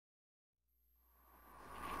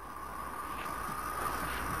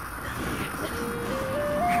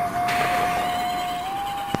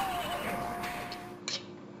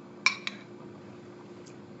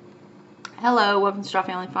Hello, welcome to Straw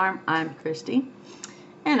Family Farm. I'm Christy.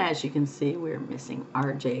 And as you can see, we're missing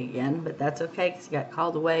RJ again, but that's okay because he got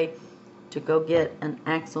called away to go get an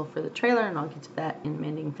axle for the trailer, and I'll get to that in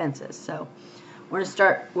mending fences. So we're going to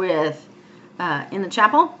start with, in the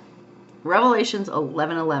chapel, Revelations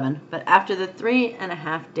 11:11. But after the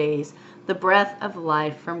 3.5 days, the breath of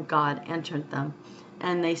life from God entered them,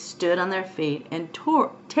 and they stood on their feet, and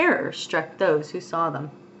terror struck those who saw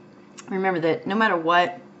them. Remember that no matter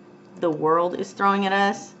what the world is throwing at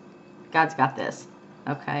us, God's got this.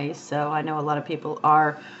 Okay, so I know a lot of people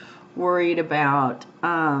are worried about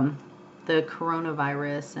the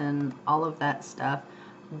coronavirus and all of that stuff,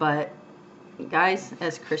 but guys,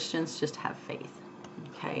 as Christians, just have faith.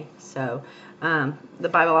 Okay, so the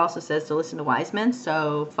Bible also says to listen to wise men,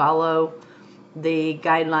 so follow the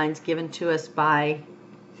guidelines given to us by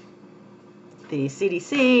the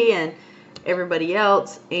CDC and everybody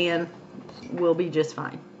else, and we'll be just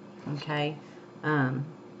fine. Okay,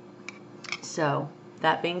 so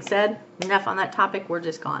that being said, enough on that topic. We're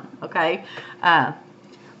just gone. Okay,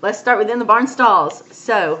 let's start within the barn stalls.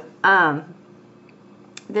 So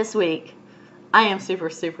this week I am super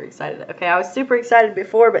excited. Okay, I was super excited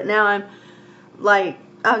before, but now I'm like,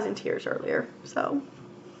 I was in tears earlier. So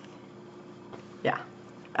yeah,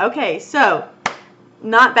 okay, so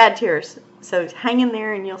not bad tears, so hang in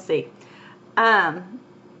there and you'll see.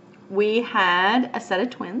 We had a set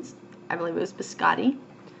of twins, I believe it was Biscotti,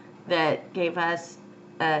 that gave us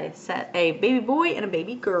a baby boy and a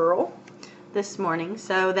baby girl this morning.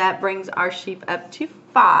 So that brings our sheep up to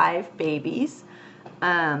 5 babies.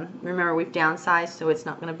 Remember, we've downsized, so it's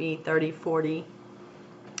not going to be 30, 40.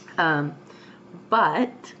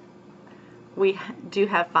 But we do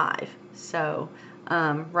have 5. So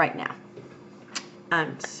right now,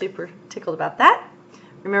 I'm super tickled about that.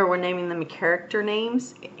 Remember, we're naming them character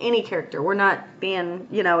names. Any character. We're not being,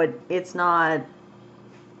 you know, it's not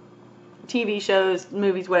TV shows,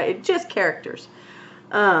 movies, whatever. It's just characters.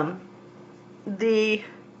 There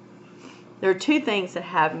are 2 things that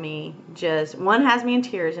have me just, one has me in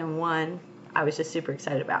tears and one I was just super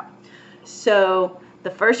excited about. So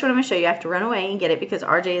the first one I'm going to show you, I have to run away and get it because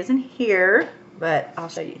RJ isn't here, but I'll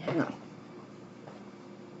show you. Hang on.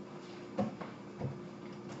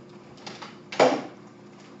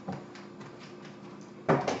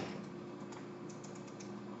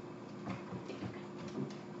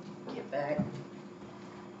 Back.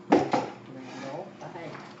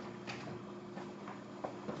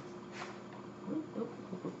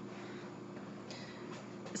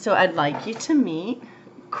 So I'd like you to meet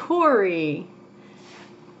Corey.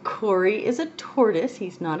 Corey is a tortoise.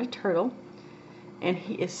 He's not a turtle. And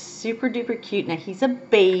he is super duper cute. Now he's a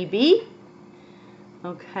baby.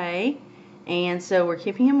 Okay. And so we're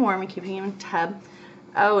keeping him warm and keeping him in a tub.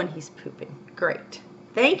 Oh, and he's pooping. Great.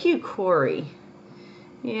 Thank you, Corey.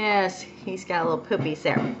 Yes, he's got a little poopies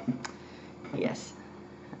there. Yes.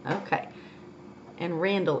 Okay. And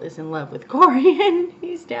Randall is in love with Corey, and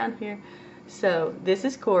he's down here. So this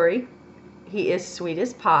is Corey. He is sweet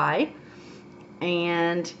as pie.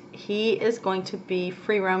 And he is going to be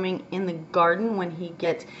free roaming in the garden when he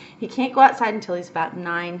can't go outside until he's about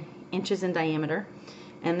 9 inches in diameter.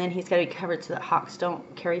 And then he's got to be covered so that hawks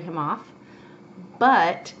don't carry him off.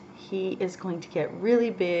 But he is going to get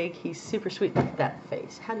really big. He's super sweet. Look at that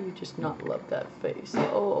face. How do you just not love that face?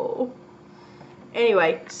 Oh.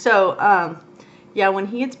 Anyway, so, yeah, when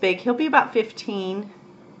he gets big, he'll be about 15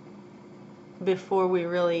 before you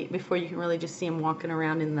can really just see him walking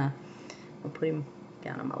around in the, I'll put him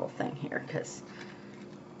down on my little thing here because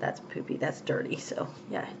that's poopy. That's dirty. So,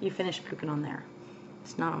 yeah, you finish pooping on there.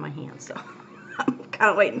 It's not on my hands, so I'm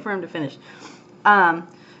kind of waiting for him to finish.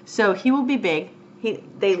 So he will be big.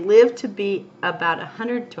 They live to be about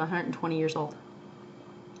 100 to 120 years old.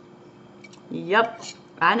 Yep,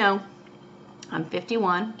 I know. I'm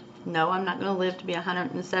 51. No, I'm not going to live to be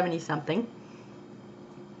 170 something.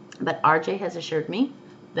 But RJ has assured me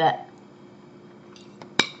that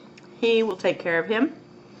he will take care of him.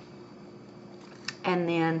 And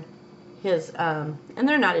then his, and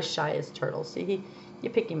they're not as shy as turtles. See, you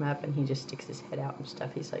pick him up and he just sticks his head out and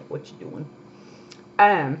stuff. He's like, what you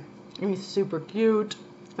doing? He's super cute.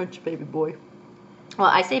 Aren't you, baby boy? Well,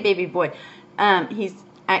 I say baby boy. He's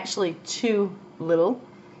actually too little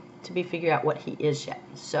to be figured out what he is yet.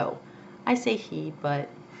 So I say he, but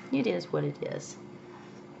it is what it is.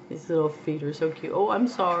 His little feet are so cute. Oh, I'm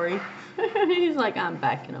sorry. He's like, I'm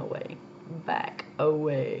backing away. Back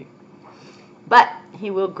away. But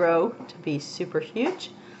he will grow to be super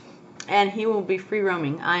huge. And he will be free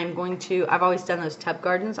roaming. I've always done those tub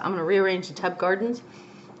gardens. I'm going to rearrange the tub gardens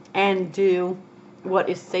and do what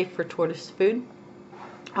is safe for tortoise food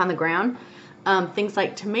on the ground. Things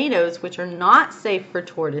like tomatoes, which are not safe for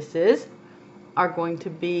tortoises, are going to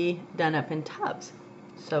be done up in tubs.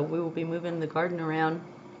 So we will be moving the garden around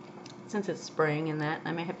since it's spring and that.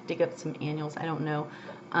 I may have to dig up some annuals. I don't know.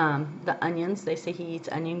 The onions, they say he eats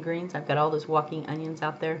onion greens. I've got all those walking onions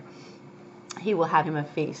out there. He will have him a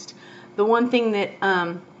feast. The one thing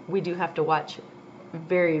that we do have to watch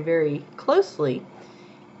very, very closely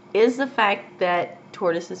is the fact that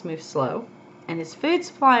tortoises move slow, and his food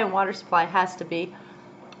supply and water supply has to be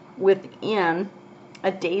within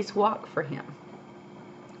a day's walk for him.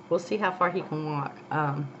 We'll see how far he can walk,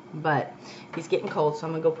 but he's getting cold, so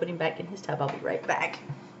I'm going to go put him back in his tub. I'll be right back.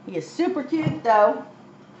 He is super cute, though.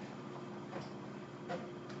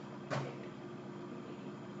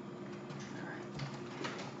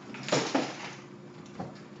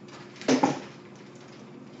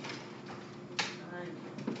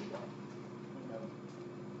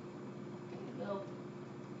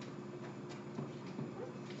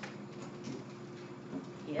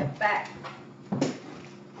 Get back.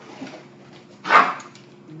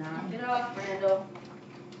 Knock it off, Randall.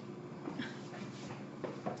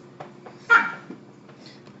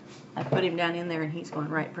 I put him down in there and he's going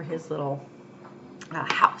right for his little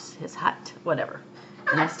house, his hut, whatever.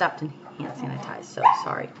 And I stopped and hand sanitized, so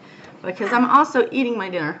sorry. Because I'm also eating my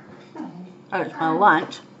dinner. Oh, it's my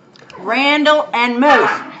lunch. Randall and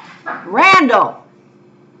Moose. Randall!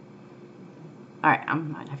 Alright, I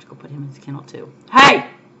might have to go put him in his kennel too. Hey!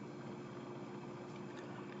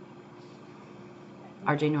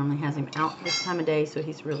 RJ normally has him out this time of day, so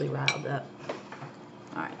he's really riled up.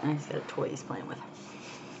 Alright, and he's got a toy he's playing with.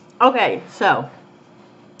 Okay, so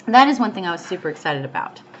that is one thing I was super excited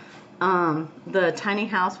about. The tiny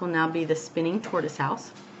house will now be the spinning tortoise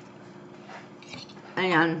house.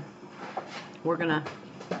 And we're going to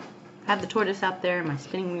have the tortoise out there and my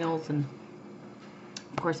spinning wheels and,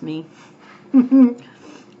 of course, me.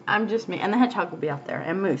 I'm just me. And the hedgehog will be out there.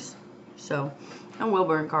 And Moose. So, and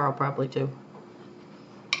Wilbur and Carl probably too.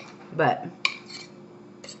 But,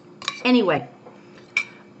 anyway.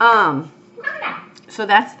 So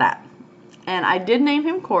that's that. And I did name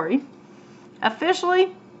him Corey.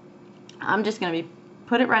 Officially, I'm just going to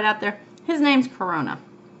put it right out there. His name's Corona.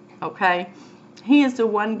 Okay? He is the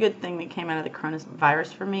one good thing that came out of the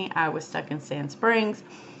coronavirus for me. I was stuck in Sand Springs.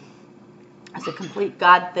 It's a complete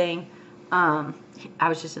God thing. I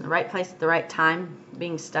was just in the right place at the right time,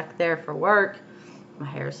 being stuck there for work. My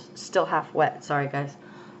hair's still half wet. Sorry, guys.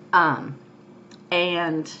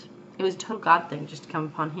 And it was a total God thing just to come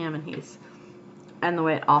upon him, and the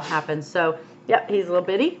way it all happened. So, yep, he's a little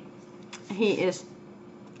bitty. He is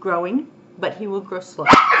growing, but he will grow slow.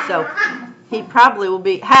 So, he probably will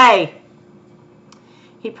be,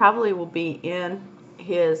 he probably will be in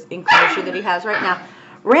his enclosure that he has right now.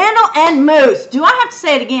 Randall and Moose. Do I have to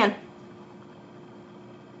say it again?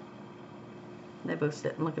 They both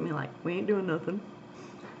sit and look at me like, we ain't doing nothing.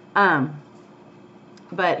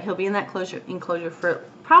 But he'll be in that enclosure for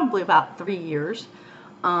probably about 3 years.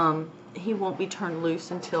 He won't be turned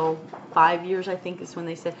loose until 5 years, I think is when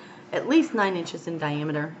they said. At least 9 inches in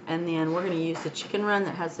diameter. And then we're going to use the chicken run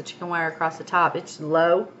that has the chicken wire across the top. It's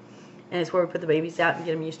low. And it's where we put the babies out and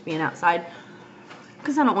get them used to being outside.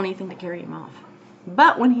 Because I don't want anything to carry him off.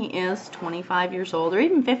 But when he is 25 years old, or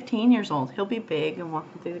even 15 years old, he'll be big and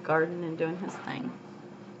walking through the garden and doing his thing.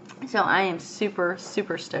 So I am super,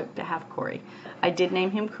 super stoked to have Corey. I did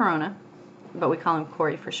name him Corona, but we call him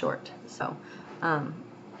Corey for short. So,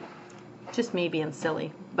 just me being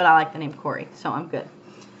silly. But I like the name Corey, so I'm good.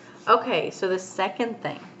 Okay, so the second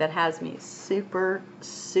thing that has me super,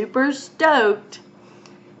 super stoked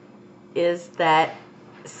is that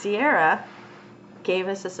Sierra gave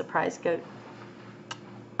us a surprise goat.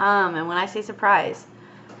 And when I say surprise,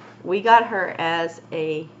 we got her as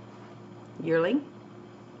a yearling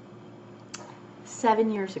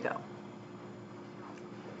 7 years ago.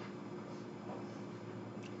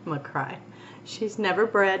 I'm gonna cry. She's never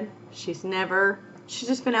bred. She's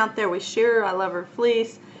just been out there. We shear her. I love her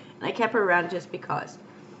fleece. And I kept her around just because.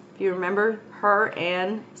 If you remember, her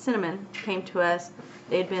and Cinnamon came to us.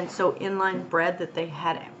 They had been so inline bred that they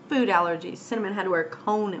had food allergies. Cinnamon had to wear a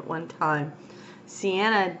cone at one time.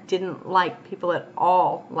 Sienna didn't like people at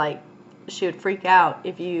all. Like, she would freak out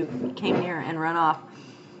if you came near and run off.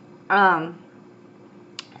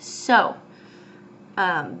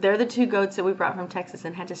 They're the 2 goats that we brought from Texas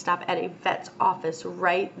and had to stop at a vet's office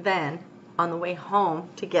right then on the way home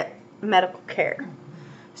to get medical care.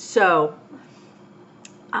 So,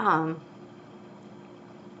 all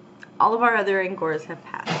of our other Angoras have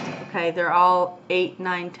passed. Okay, they're all 8,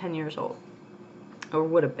 9, 10 years old, or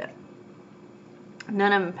would have been.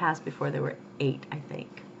 None of them passed before they were 8, I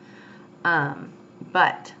think.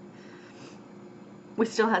 But we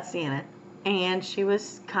still had Sienna, and she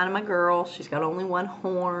was kind of my girl. She's got only one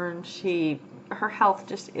horn. Her health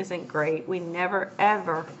just isn't great. We never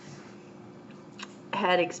ever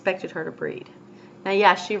had expected her to breed. Now,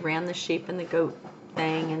 yeah, she ran the sheep and the goat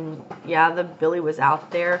thing, and yeah, the Billy was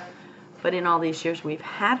out there. But in all these years we've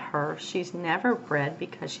had her, she's never bred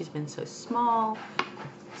because she's been so small,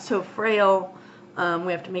 so frail.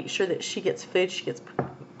 We have to make sure that she gets food. She gets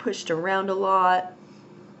pushed around a lot.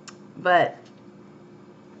 But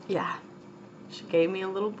yeah, she gave me a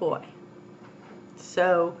little boy.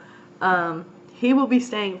 So he will be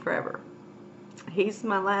staying forever. He's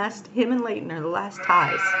my last, him and Leighton are the last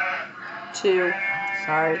ties to,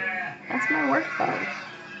 sorry, that's my work phone.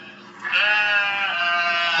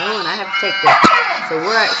 Oh, and I have to take this. So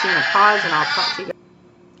we're actually going to pause and I'll talk to you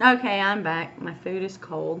guys. Okay, I'm back. My food is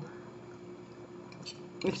cold.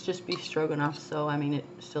 It's just beef stroganoff, so I mean it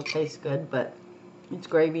still tastes good, but it's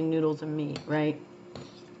gravy, noodles, and meat, right?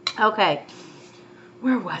 Okay,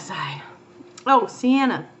 where was I? Oh,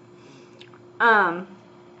 Sienna. And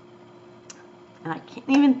I can't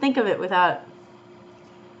even think of it without,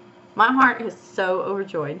 my heart is so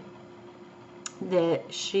overjoyed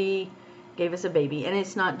that she gave us a baby. And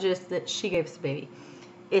it's not just that she gave us a baby,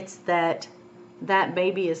 it's that that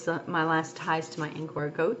baby is my last ties to my Angora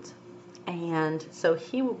goats. And so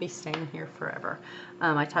he will be staying here forever.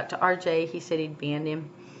 I talked to RJ. He said he'd band him,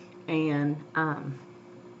 and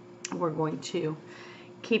we're going to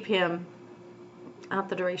keep him out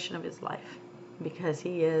the duration of his life because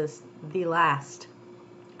he is the last.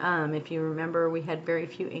 If you remember, we had very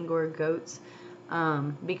few Angora goats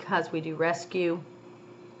because we do rescue.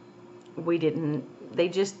 They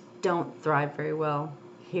just don't thrive very well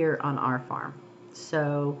here on our farm.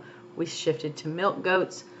 So we shifted to milk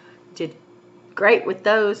goats. Did great with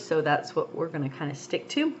those, so that's what we're going to kind of stick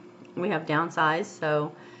to. We have downsized,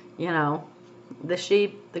 so you know, the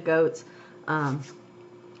sheep, the goats,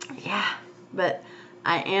 yeah, but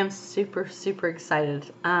I am super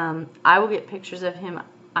excited. I will get pictures of him.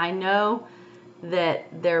 I know that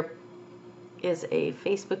there is a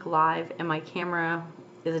Facebook Live and my camera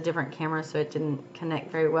is a different camera, so it didn't connect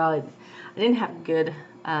very well. I didn't have good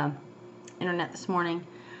internet this morning,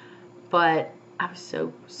 but I was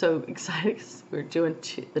so excited because we were doing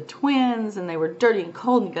the twins and they were dirty and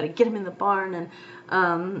cold and you got to get them in the barn,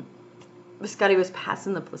 and Scotty was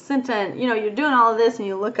passing the placenta, and you know, you're doing all of this and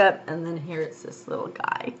you look up and then here it's this little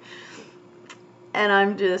guy, and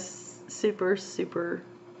I'm just super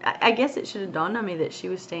I guess it should have dawned on me that she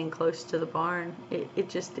was staying close to the barn. It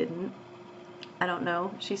just didn't. I don't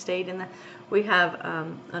know. She stayed in we have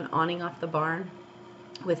an awning off the barn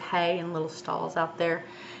with hay and little stalls out there,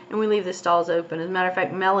 and we leave the stalls open. As a matter of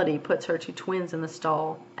fact, Melody puts her two twins in the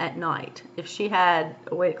stall at night. If she had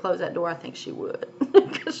a way to close that door, I think she would,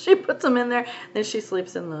 because she puts them in there, then she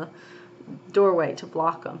sleeps in the doorway to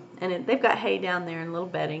block them. And they've got hay down there and little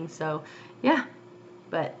bedding, so yeah.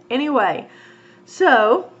 But anyway,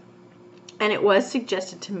 so, and it was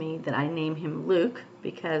suggested to me that I name him Luke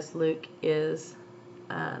because Luke is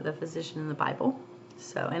the physician in the Bible.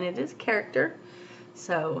 So, and it is character.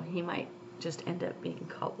 So he might just end up being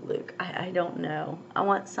called Luke. I don't know. I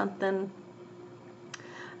want something.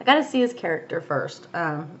 I got to see his character first.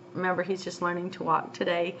 Remember, he's just learning to walk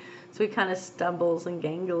today, so he kind of stumbles and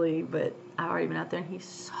gangly, but I've already been out there and he's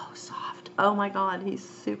so soft. Oh my God, he's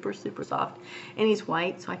super soft. And he's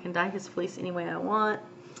white, so I can dye his fleece any way I want.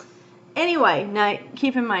 Anyway, now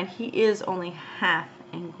keep in mind, he is only half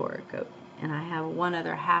Angora goat, and I have one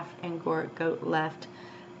other half Angora goat left,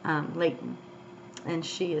 Leighton. And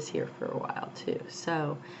she is here for a while too.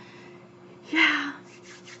 So, yeah.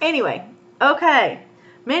 Anyway, okay.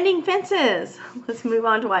 Mending fences. Let's move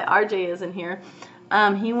on to why RJ isn't here.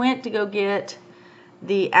 He went to go get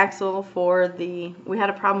the axle for we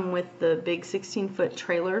had a problem with the big 16-foot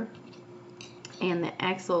trailer. And the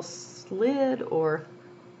axle slid or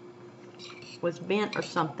was bent or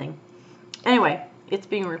something. Anyway, it's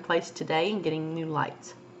being replaced today and getting new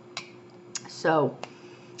lights. So,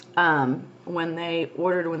 when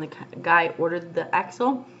the guy ordered the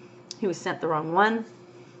axle, he was sent the wrong one.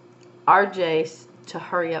 RJ, to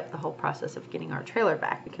hurry up the whole process of getting our trailer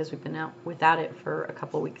back, because we've been out without it for a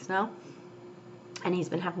couple weeks now, and he's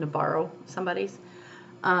been having to borrow somebody's.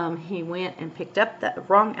 He went and picked up the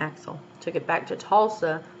wrong axle, took it back to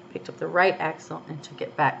Tulsa, picked up the right axle, and took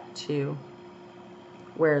it back to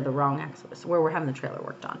where the wrong axle is, where we're having the trailer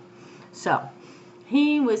worked on. So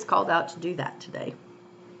he was called out to do that today.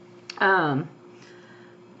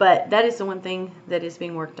 But that is the one thing that is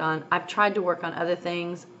being worked on. I've tried to work on other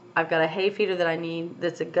things. I've got a hay feeder that I need.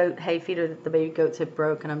 That's a goat hay feeder that the baby goats have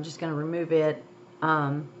broke, and I'm just going to remove it.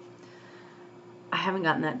 I haven't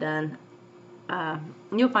gotten that done.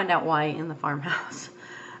 You'll find out why in the farmhouse.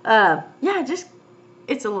 Yeah, just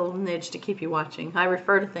it's a little nudge to keep you watching. I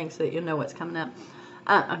refer to things so that you'll know what's coming up.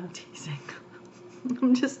 I'm teasing.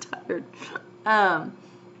 I'm just tired.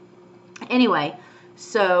 Anyway,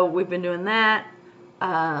 so we've been doing that.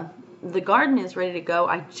 The garden is ready to go.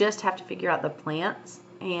 I just have to figure out the plants,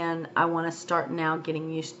 and I want to start now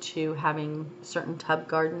getting used to having certain tub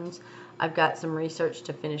gardens. I've got some research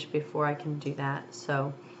to finish before I can do that.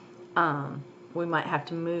 So we might have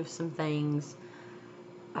to move some things,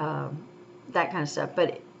 that kind of stuff.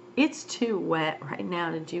 But it's too wet right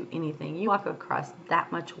now to do anything. You walk across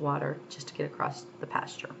that much water just to get across the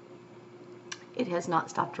pasture. It has not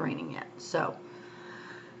stopped raining yet. So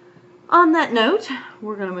on that note,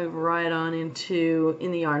 we're going to move right on in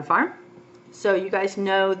the yarn farm. So you guys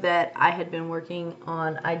know that I had been working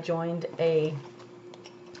on, I joined a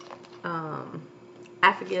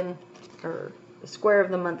Afghan or Square of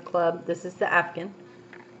the Month Club. This is the Afghan.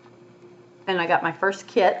 And I got my first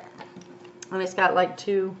kit. And it's got like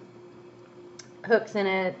 2 hooks in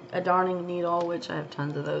it, a darning needle, which I have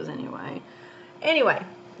tons of those anyway. Anyway,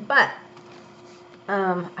 but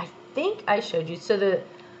I think I showed you. So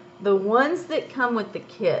the ones that come with the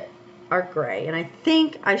kit are gray, and I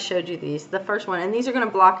think I showed you these. The first one, and these are going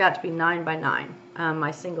to block out to be 9 by 9.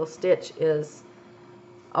 My single stitch is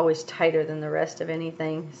always tighter than the rest of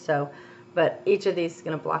anything, so but each of these is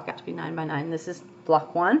going to block out to be 9 by 9. This is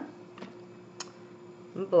block 1,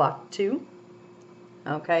 block 2,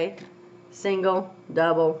 okay, single,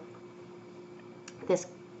 double. This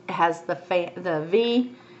has the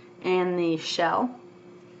V and the shell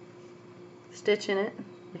stitch in it,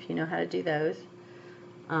 if you know how to do those.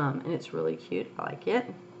 And it's really cute. I like it.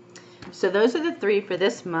 So those are the 3 for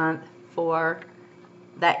this month for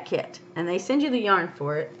that kit. And they send you the yarn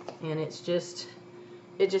for it. And it just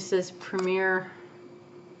says Premier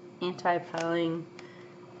Anti-Piling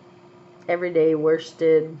Everyday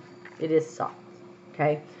Worsted. It is soft.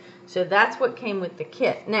 Okay. So that's what came with the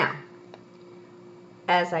kit. Now,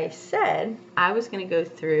 as I said, I was going to go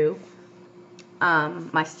through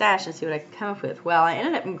my stash and see what I could come up with. Well, I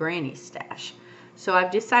ended up in Granny's stash. So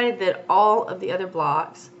I've decided that all of the other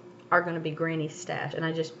blocks are going to be Granny's stash. And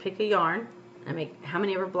I just pick a yarn. I make how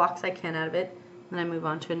many ever blocks I can out of it. Then I move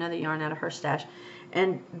on to another yarn out of her stash.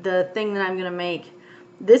 And the thing that I'm going to make,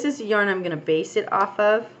 this is the yarn I'm going to base it off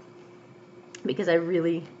of, because I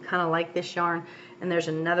really kind of like this yarn. And there's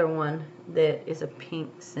another one that is a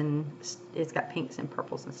pinks, and it's got pinks and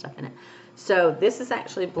purples and stuff in it. So this is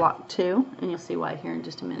actually block 2, and you'll see why here in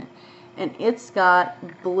just a minute. And it's got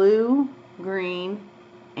blue, green,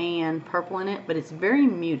 and purple in it, but it's very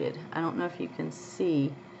muted. I don't know if you can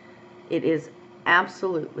see. It is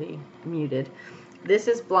absolutely muted. This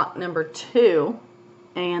is block number 2,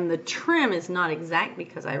 and the trim is not exact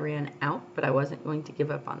because I ran out, but I wasn't going to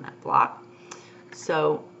give up on that block.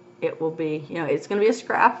 So it will be, you know, it's going to be a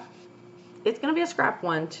scrap. It's going to be a scrap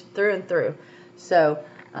one through and through. So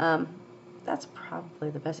that's probably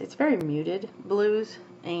the best. It's very muted, blues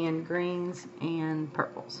and greens and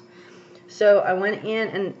purples. So I went in,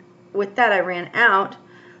 and with that I ran out,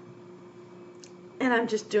 and I'm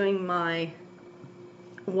just doing my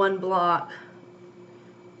one block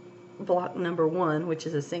number 1, which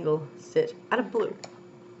is a single stitch out of blue.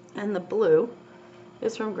 And the blue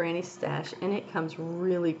is from Granny's stash, and it comes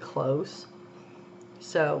really close.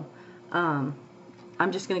 So I'm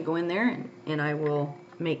just going to go in there, and I will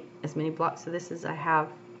make as many blocks of this as I have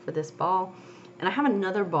for this ball. And I have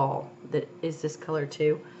another ball that is this color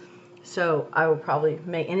too. So I will probably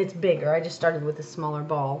make, and it's bigger. I just started with a smaller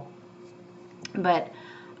ball. But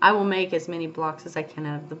I will make as many blocks as I can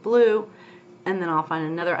out of the blue, and then I'll find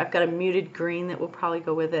another. I've got a muted green that will probably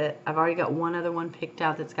go with it. I've already got one other one picked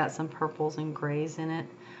out that's got some purples and grays in it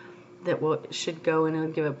that should go, and it'll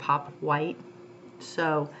give a pop of white.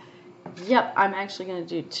 So, yep, I'm actually going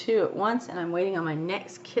to do 2 at once, and I'm waiting on my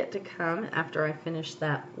next kit to come after I finish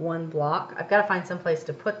that one block. I've got to find some place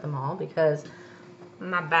to put them all because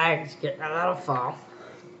my bag's getting a little full.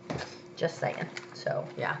 Just saying. So,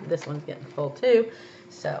 yeah, this one's getting full too.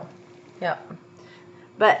 So, yep.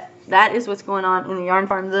 But that is what's going on in the yarn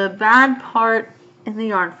farm. The bad part in the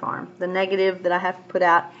yarn farm, the negative that I have to put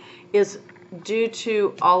out, is due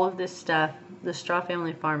to all of this stuff, the Straw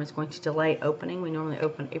Family Farm is going to delay opening. We normally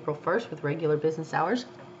open April 1st with regular business hours.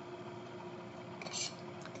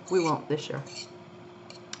 We won't this year.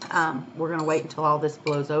 We're going to wait until all this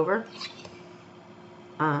blows over.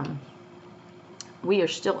 We are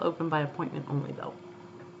still open by appointment only, though.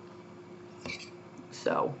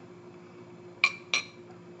 So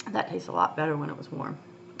That tastes a lot better when it was warm.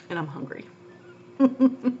 And I'm hungry.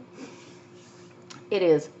 It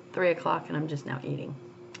is 3 o'clock and I'm just now eating.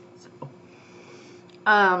 So,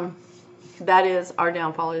 that is our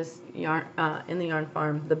downfall is yarn, in the yarn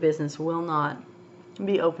farm. The business will not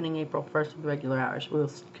be opening April 1st with regular hours.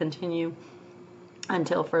 We'll continue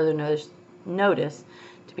until further notice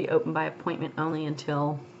to be open by appointment only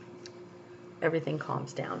until everything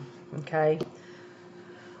calms down. Okay.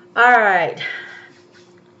 All right.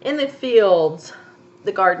 In the fields,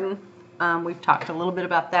 the garden, we've talked a little bit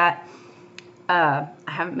about that. I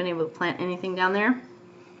haven't been able to plant anything down there,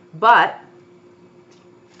 but,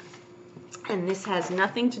 and this has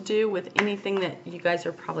nothing to do with anything that you guys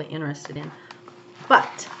are probably interested in,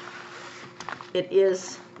 but it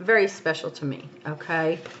is very special to me,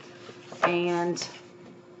 okay? And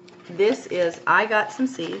this is, I got some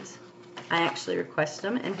seeds. I actually requested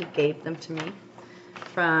them, and he gave them to me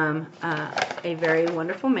from a very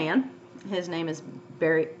wonderful man. His name is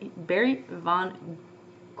Barry Von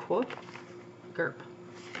Gerp.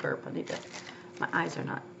 I need to, my eyes are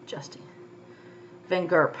not adjusting. Van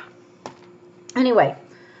Gerp. Anyway,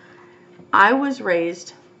 I was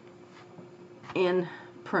raised in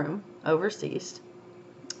Prüm, overseas,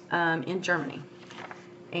 in Germany.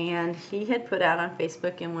 And he had put out on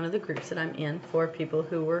Facebook in one of the groups that I'm in for people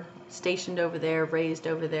who were stationed over there, raised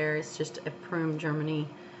over there. It's just a Prüm, Germany,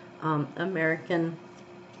 American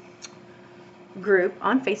group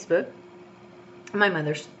on Facebook. My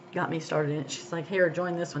mother's got me started in it. She's like, here,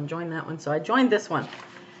 join this one, join that one. So I joined this one.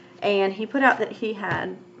 And he put out that he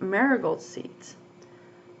had marigold seeds.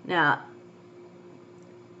 Now,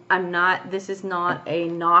 this is not a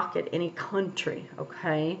knock at any country,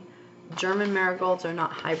 okay? German marigolds are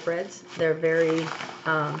not hybrids. They're very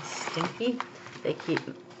stinky. They keep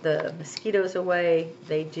the mosquitoes away.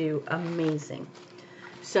 They do amazing.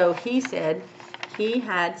 So he said he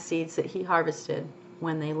had seeds that he harvested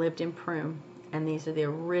when they lived in Prüm, and these are the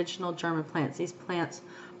original German plants. These plants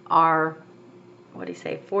are, what do you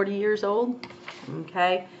say, 40 years old?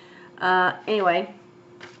 Okay. Anyway,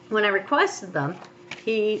 when I requested them,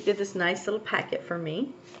 he did this nice little packet for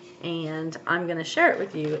me, and I'm going to share it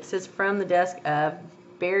with you. It says, from the desk of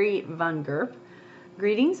Barry Von Gerp.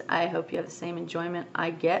 Greetings. I hope you have the same enjoyment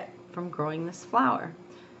I get from growing this flower.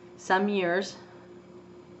 Some years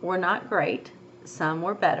were not great. Some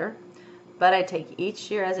were better. But I take each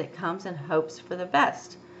year as it comes in hopes for the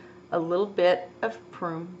best. A little bit of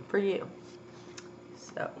Prüm for you.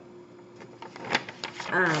 So,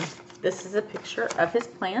 this is a picture of his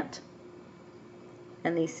plant.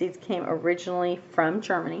 And these seeds came originally from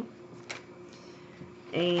Germany.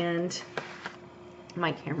 And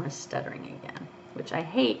my camera's stuttering again, which I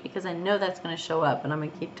hate because I know that's going to show up, and I'm going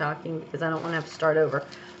to keep talking because I don't want to have to start over.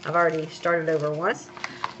 I've already started over once.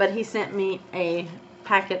 But he sent me a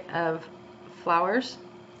packet of flowers.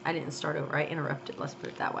 I didn't start over. I interrupted. Let's put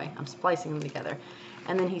it that way. I'm splicing them together.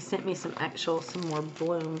 And then he sent me some more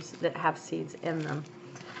blooms that have seeds in them.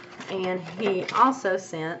 And he also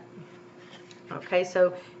sent, okay,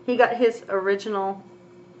 so he got his original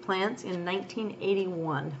plants in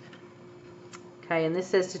 1981. Okay, and this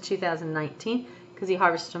says to 2019 because he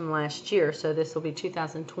harvested them last year, so this will be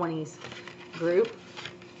 2020's group.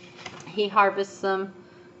 He harvests them,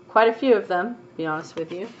 quite a few of them, to be honest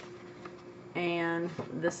with you. And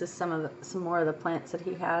this is some more of the plants that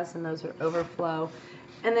he has, and those are overflow.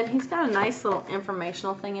 And then he's got a nice little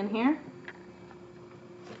informational thing in here.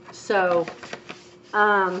 So,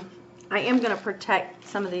 I am going to protect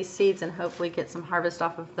some of these seeds and hopefully get some harvest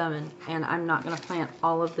off of them. And I'm not going to plant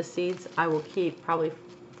all of the seeds. I will keep probably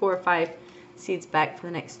 4 or 5 seeds back for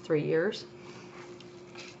the next 3 years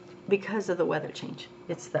because of the weather change.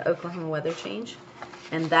 It's the Oklahoma weather change.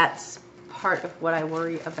 And that's part of what I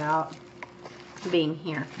worry about being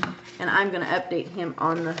here. And I'm going to update him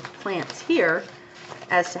on the plants here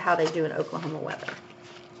as to how they do in Oklahoma weather.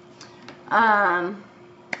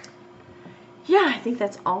 Yeah, I think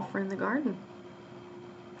that's all for in the garden,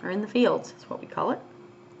 or in the fields is what we call it.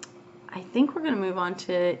 I think we're going to move on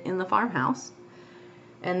to in the farmhouse,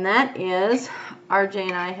 and that is RJ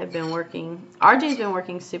and I have been working. RJ's been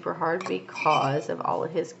working super hard because of all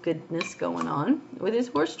of his goodness going on with his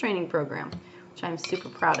horse training program, which I'm super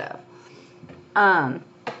proud of.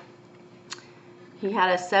 He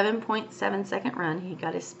had a 7.7 second run. He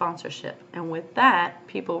got his sponsorship, and with that,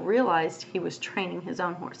 people realized he was training his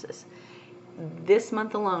own horses. This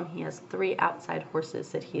month alone, he has 3 outside horses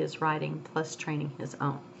that he is riding, plus training his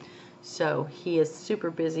own. So he is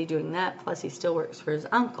super busy doing that, plus he still works for his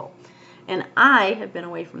uncle. And I have been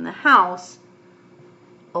away from the house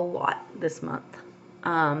a lot this month.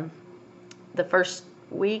 The first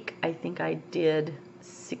week, I think I did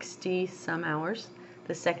 60 some hours.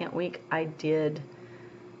 The second week I did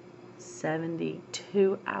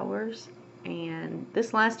 72 hours. And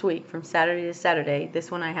this last week, from Saturday to Saturday, this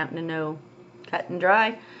one I happen to know cut and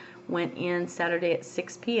dry, went in Saturday at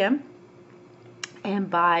 6 p.m. And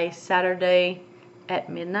by Saturday at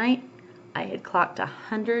midnight, I had clocked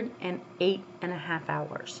 108.5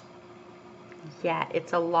 hours. Yeah,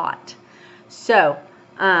 it's a lot. So,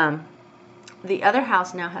 the other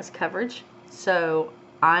house now has coverage. So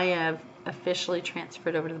I have officially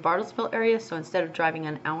transferred over to the Bartlesville area. So instead of driving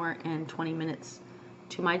an hour and 20 minutes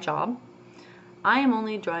to my job, I am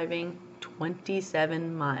only driving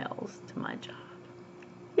 27 miles to my job.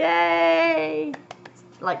 Yay!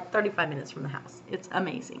 It's like 35 minutes from the house. It's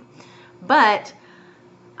amazing. But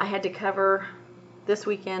I had to cover this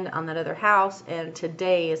weekend on that other house, and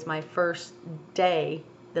today is my first day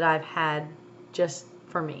that I've had just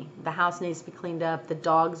for me. The house needs to be cleaned up. The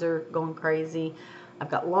dogs are going crazy. I've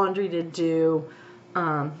got laundry to do.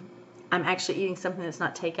 I'm actually eating something that's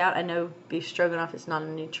not takeout. I know beef stroganoff is not a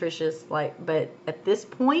nutritious, but at this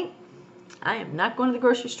point, I am not going to the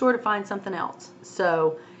grocery store to find something else.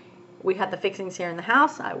 So we had the fixings here in the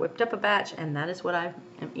house. I whipped up a batch, and that is what I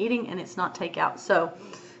am eating, and it's not takeout. So,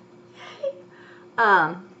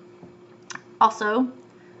 also,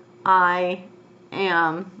 I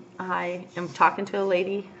am talking to a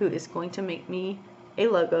lady who is going to make me a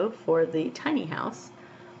logo for the tiny house,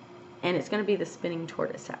 and it's going to be the spinning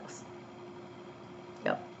tortoise house.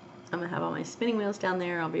 Yep. I'm going to have all my spinning wheels down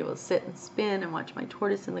there. I'll be able to sit and spin and watch my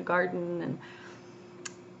tortoise in the garden, and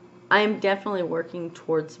I am definitely working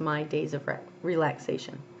towards my days of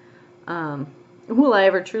relaxation. Will I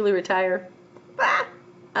ever truly retire? I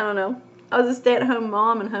don't know. I was a stay-at-home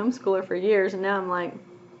mom and homeschooler for years, and now I'm like,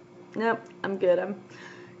 nope, I'm good. I'm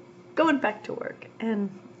going back to work, and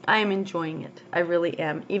I am enjoying it. I really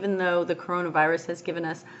am. Even though the coronavirus has given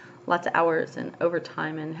us lots of hours and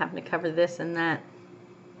overtime and having to cover this and that,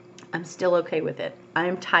 I'm still okay with it. I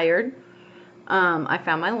am tired. I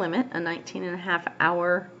found my limit. A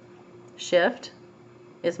 19.5-hour shift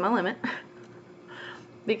is my limit.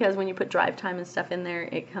 Because when you put drive time and stuff in there,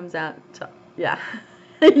 it comes out to, yeah.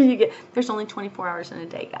 There's only 24 hours in a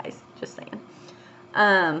day, guys. Just saying.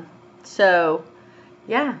 So,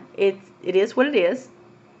 yeah, it is what it is.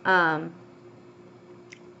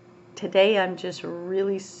 Today I'm just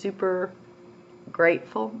really super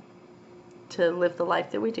grateful to live the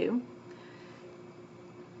life that we do.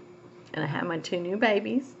 And I have my 2 new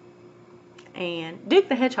babies. And Duke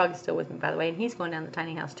the Hedgehog is still with me, by the way, and he's going down the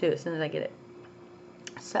tiny house too as soon as I get it.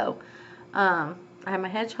 So, I have my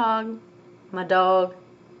hedgehog, my dog,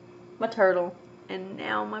 my turtle, and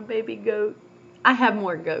now my baby goat. I have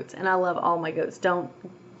more goats, and I love all my goats. Don't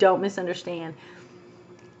misunderstand.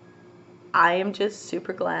 I am just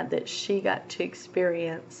super glad that she got to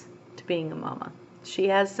experience to being a mama. She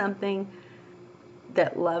has something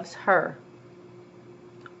that loves her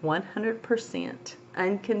 100%,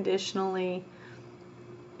 unconditionally.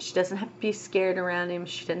 She doesn't have to be scared around him.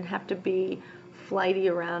 She doesn't have to be flighty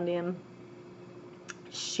around him.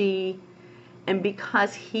 And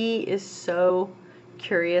because he is so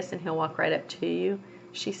curious and he'll walk right up to you,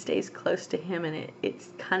 she stays close to him, and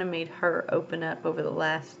it's kind of made her open up over the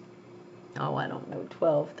last, I don't know,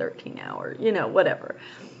 12, 13 hours, whatever.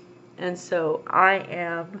 And so I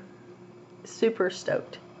am super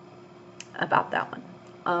stoked about that one.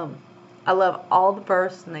 I love all the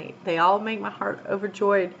births, and they all make my heart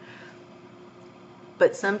overjoyed.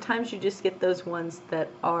 But sometimes you just get those ones that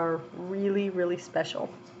are really, really special.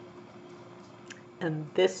 And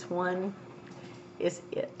this one is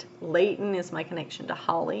it. Layton is my connection to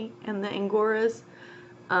Holly and the Angoras.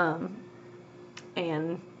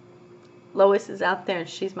 And Lois is out there, and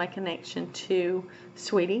she's my connection to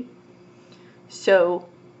Sweetie. So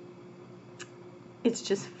it's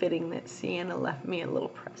just fitting that Sienna left me a little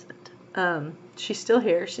present. She's still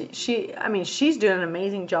here. She's doing an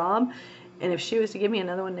amazing job. And if she was to give me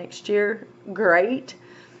another one next year, great.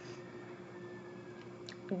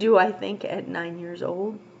 Do I think at 9 years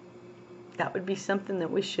old that would be something that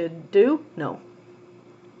we should do? No.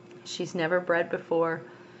 She's never bred before.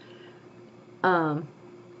 I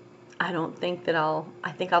don't think that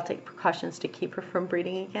I think I'll take precautions to keep her from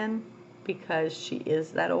breeding again because she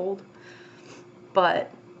is that old.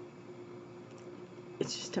 But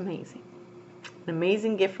it's just amazing. An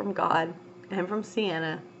amazing gift from God and from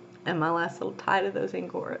Sienna and my last little tie to those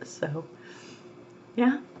Angoras. So,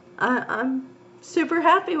 yeah, I'm super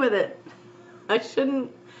happy with it. I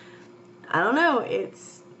don't know,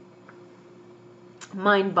 it's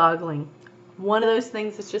mind-boggling. One of those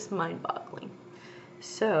things that's just mind-boggling.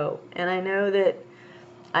 So, and I know that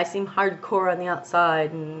I seem hardcore on the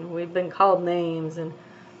outside, and we've been called names,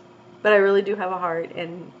 but I really do have a heart,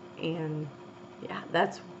 and yeah,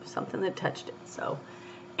 that's something that touched it. So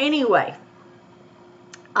anyway,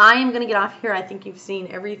 I am going to get off here. I think you've seen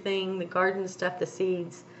everything, the garden stuff, the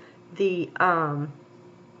seeds, the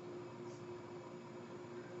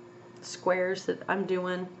squares that I'm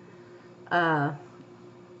doing. Other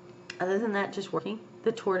than that, just working.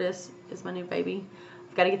 The tortoise is my new baby.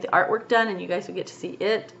 I've got to get the artwork done, and you guys will get to see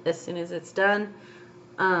it as soon as it's done.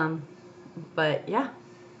 But yeah,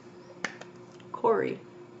 Corey.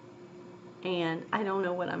 And I don't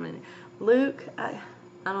know what I'm in. Luke, I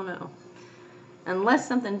don't know. Unless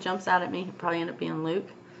something jumps out at me, it'll probably end up being Luke.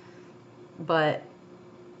 But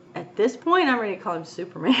at this point, I'm ready to call him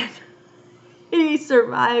Superman. He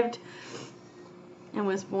survived and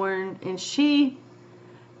was born, and she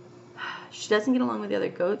doesn't get along with the other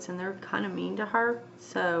goats, and they're kind of mean to her.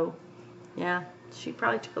 So yeah, she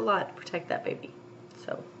probably took a lot to protect that baby.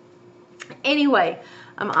 So anyway,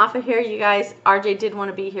 I'm off of here, you guys. RJ did want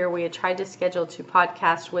to be here. We had tried to schedule to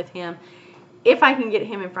podcast with him. If I can get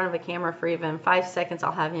him in front of a camera for even 5 seconds,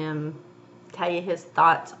 I'll have him tell you his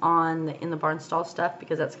thoughts on the In the Barn Stall stuff,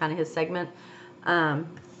 because that's kind of his segment.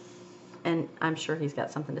 And I'm sure he's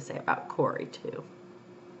got something to say about Corey too.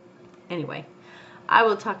 Anyway, I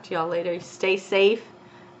will talk to y'all later. Stay safe.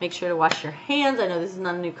 Make sure to wash your hands. I know this is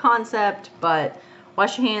not a new concept, but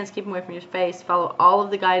wash your hands, keep them away from your face, follow all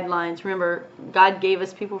of the guidelines. Remember, God gave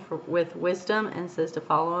us people with wisdom and says to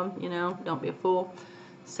follow them, you know, don't be a fool.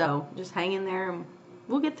 So just hang in there and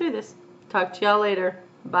we'll get through this. Talk to y'all later.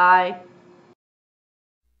 Bye.